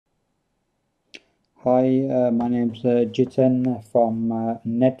Hi, my name's Jiten from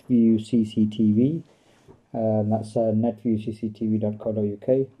Netviewcctv. That's Netviewcctv.co.uk.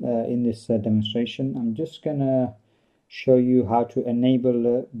 In this demonstration, I'm just going to show you how to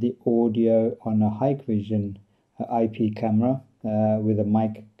enable the audio on a Hikvision IP camera with a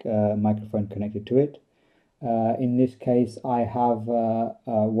mic microphone connected to it. In this case, I have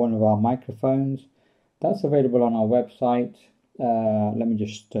one of our microphones that's available on our website. Let me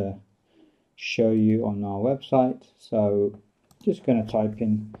just show you on our website. So just going to type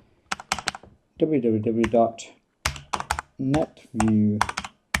in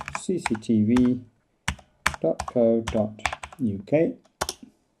www.netviewcctv.co.uk.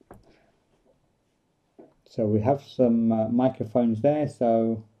 So we have some microphones there,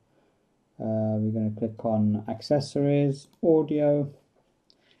 so we're going to click on accessories, audio,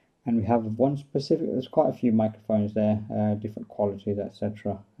 and we have one specific. There's quite a few microphones there, different qualities,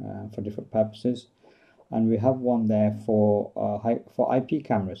 etc., for different purposes, and we have one there for IP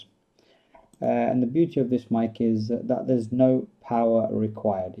cameras. And the beauty of this mic is that there's no power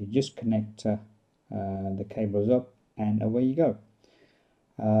required. You just connect the cables up and away you go.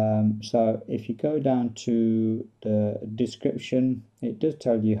 So if you go down to the description, it does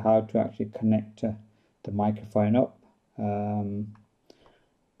tell you how to actually connect the microphone up.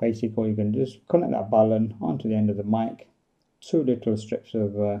 Basically, you can just connect that balun onto the end of the mic, two little strips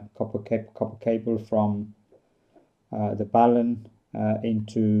of copper cable from the balun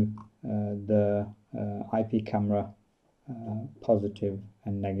into the IP camera, positive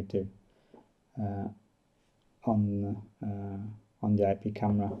and negative on the IP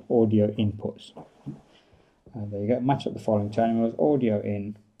camera audio inputs. There you go. Match up the following terminals: audio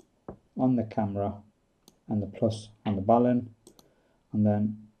in on the camera and the plus on the balun, and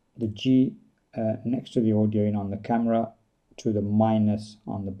then the G next to the audio in on the camera to the minus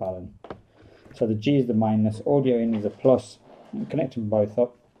on the balun. So the G is the minus, audio in is a plus, and connect them both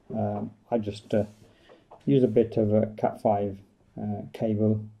up. I just use a bit of a Cat5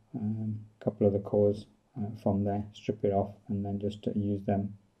 cable, a couple of the cores from there, strip it off, and then just use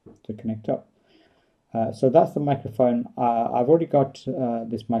them to connect up. So that's the microphone. I've already got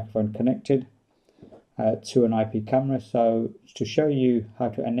this microphone connected to an IP camera. So to show you how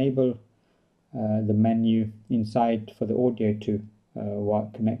to enable the menu inside for the audio to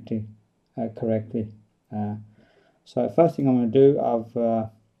work connected correctly. So first thing I'm going to do, I've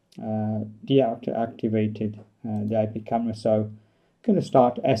deactivated the IP camera. So I'm going to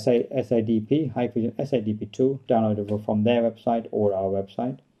start SADP, Hikvision SADP tool, downloadable from their website or our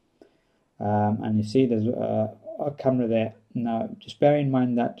website. And you see there's a camera there. Now just bear in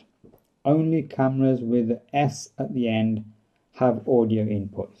mind that only cameras with S at the end have audio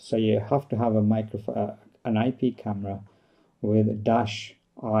input. So you have to have a microphone, an IP camera with -IS.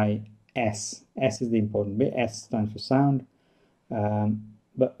 S is the important bit. S stands for sound.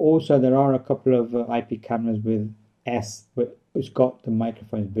 But also there are a couple of IP cameras with S, but it's got the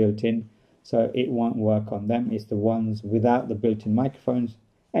microphones built in, so it won't work on them. It's the ones without the built-in microphones.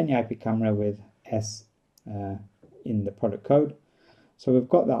 Any IP camera with S in the product code. So we've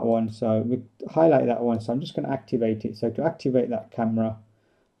got that one, so we highlight that one. So I'm just going to activate it. So to activate that camera,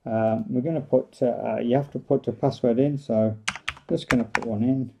 we're going to put, you have to put a password in. So I'm just going to put one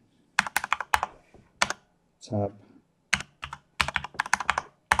in. Tab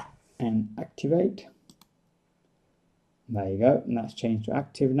and activate. There you go, and that's changed to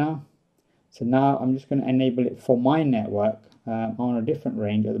active now. So now I'm just going to enable it for my network. On a different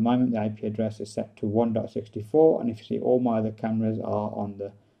range. At the moment the IP address is set to 1.64, and if you see, all my other cameras are on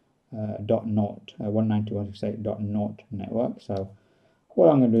the .0 192.168.0 network. So what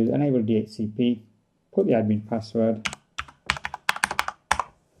I'm going to do is enable Dhcp, put the admin password,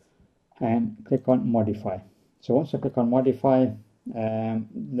 and click on modify. So once I click on modify,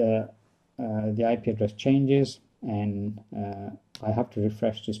 the IP address changes, and I have to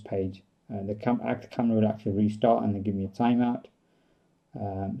refresh this page. The camera will actually restart and then give me a timeout.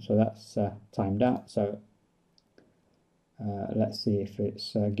 So that's timed out. So let's see if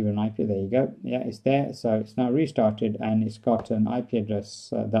it's given an IP. There you go. Yeah, it's there. So it's now restarted, and it's got an IP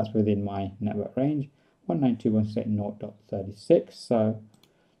address that's within my network range, 192.168.0.36. So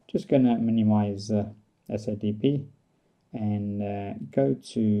just going to minimize SADP and go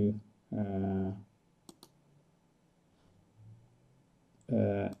to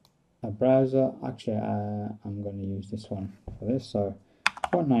a browser. Actually, I'm going to use this one for this. So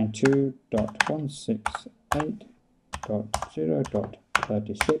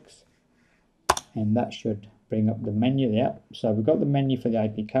 192.168.0.36, and that should bring up the menu. Yeah, so we've got the menu for the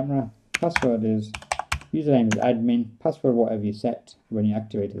IP camera. Password is username is admin, password whatever you set when you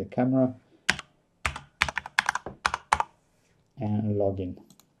activated the camera. and log in.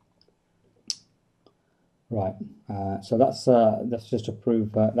 Right, so that's just to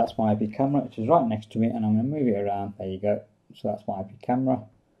prove that's my IP camera, which is right next to me, and I'm going to move it around. There you go. So that's my IP camera.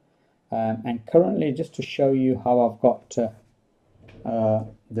 And currently, just to show you how I've got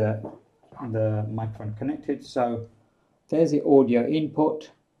the microphone connected. So there's the audio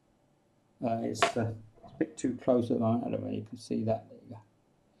input. It's a bit too close at the moment. I don't know if you can see that. There you go.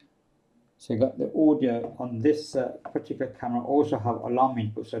 So you got the audio on this particular camera. Also have alarm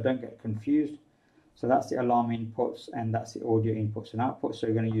input, so don't get confused. So that's the alarm inputs, and that's the audio inputs and outputs. So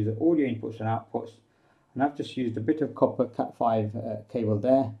you're going to use the audio inputs and outputs. And I've just used a bit of copper Cat5 cable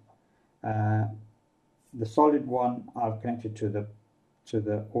there. The solid one I've connected to the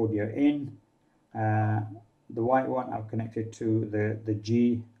audio in. The white one I've connected to the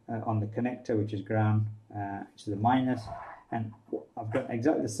G on the connector, which is ground, which is the minus. And I've done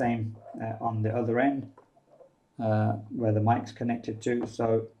exactly the same on the other end where the mic's connected to.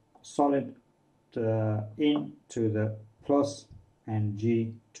 So solid in to the plus and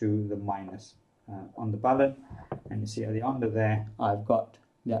G to the minus on the ballon. And you see at the under there I've got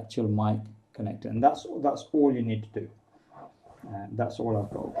the actual mic connector, and that's all you need to do. That's all I've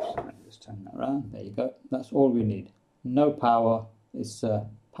got. Oops, let me just turn that around. There you go. That's all we need. No power. It's a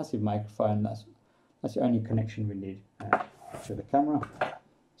passive microphone. That's the only connection we need to the camera.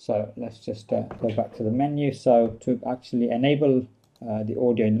 So let's just go back to the menu. So to actually enable the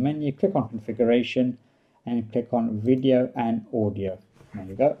audio in the menu, click on configuration and click on video and audio. There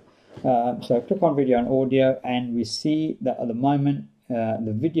you go. So click on video and audio, and we see that at the moment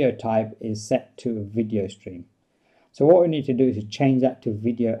the video type is set to a video stream. So what we need to do is to change that to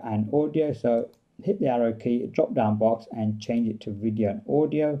video and audio. So hit the arrow key, drop down box, and change it to video and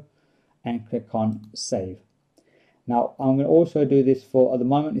audio, and click on save. Now I'm going to also do this for, at the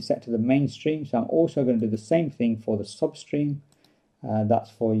moment it's set to the mainstream, so I'm also going to do the same thing for the substream. That's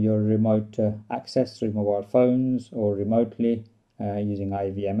for your remote access through mobile phones or remotely using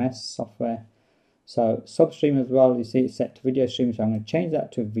IVMS software. So substream as well, you see it's set to video stream, so I'm going to change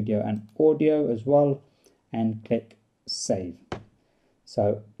that to video and audio as well, and click save.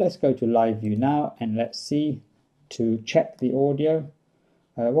 So let's go to live view now, and let's see to check the audio.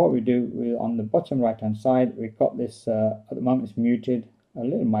 What we do, on the bottom right hand side, we've got this, at the moment it's muted, a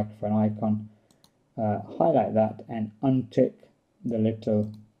little microphone icon. Highlight that and untick the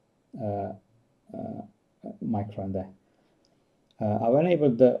little microphone there. I've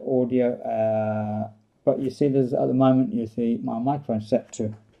enabled the audio, but you see there's, at the moment you see my microphone set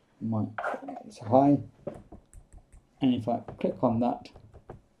to it's high, and if I click on that,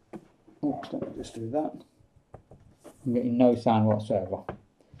 oops, let me just do that, I'm getting no sound whatsoever.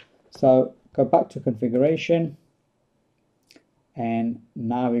 So go back to configuration, and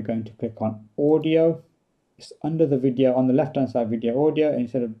now we're going to click on audio. It's under the video, on the left hand side, video audio.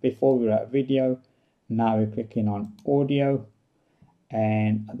 Instead of before we were at video, now we're clicking on audio,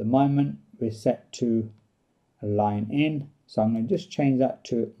 and at the moment we're set to a line in. So I'm going to just change that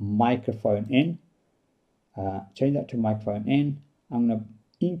to microphone in. Change that to microphone in. I'm going to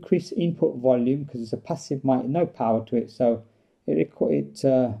increase input volume because it's a passive mic, no power to it, so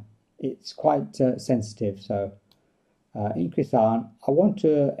it's quite sensitive. So increase that on. I want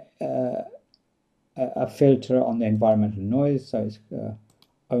to a filter on the environmental noise, so it's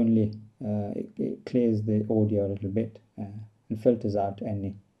only it clears the audio a little bit and filters out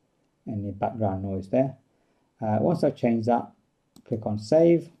any background noise there. Once I've changed that, click on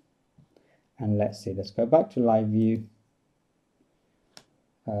save, and let's see, let's go back to live view.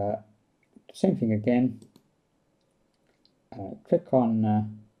 Same thing again. Click on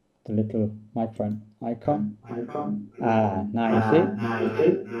the little microphone icon. Now you see.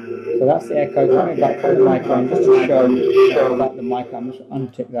 So that's the echo coming back from the microphone, just to show that the mic. I'm just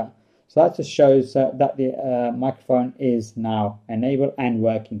untick that. So that just shows that the microphone is now enabled and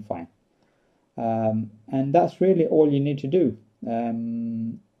working fine. And that's really all you need to do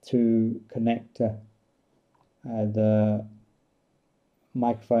to connect the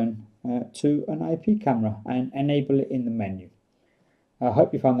microphone to an IP camera and enable it in the menu. I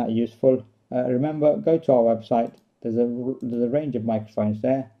hope you found that useful. Remember, go to our website. There's a range of microphones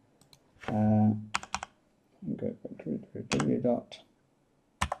there. Go to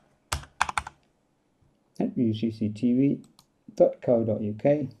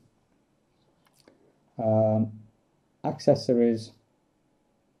Netviewcctv.co.uk. Accessories,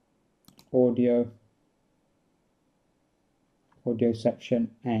 audio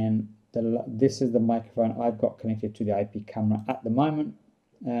section, and this is the microphone I've got connected to the IP camera at the moment.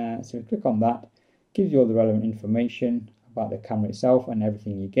 So click on that, gives you all the relevant information about the camera itself and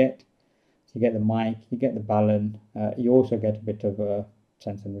everything you get. you get the mic, you get the balun, you also get a bit of a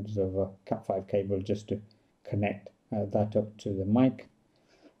sense and of a Cat5 cable just to connect that up to the mic.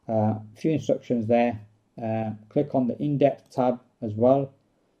 A few instructions there. Click on the in-depth tab as well,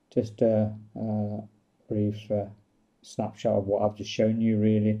 just a brief snapshot of what I've just shown you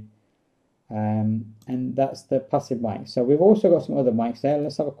really. And that's the passive mic. So we've also got some other mics there.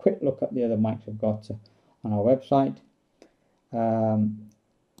 Let's have a quick look at the other mics we've got on our website.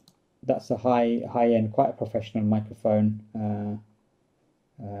 That's a high-end, quite a professional microphone,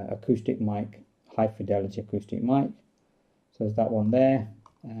 acoustic mic, high fidelity acoustic mic. So there's that one there,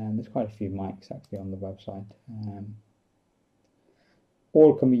 and there's quite a few mics actually on the website.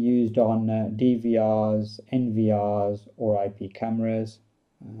 All can be used on DVRs, NVRs, or IP cameras.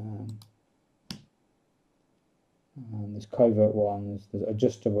 And there's covert ones, there's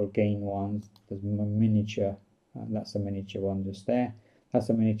adjustable gain ones, there's miniature, that's a miniature one just there. That's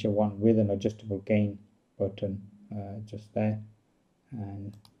a miniature one with an adjustable gain button just there.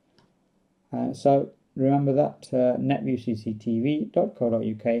 And so remember that,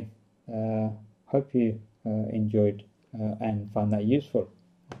 Netviewcctv.co.uk. Hope you enjoyed and found that useful.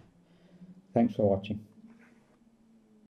 Thanks for watching.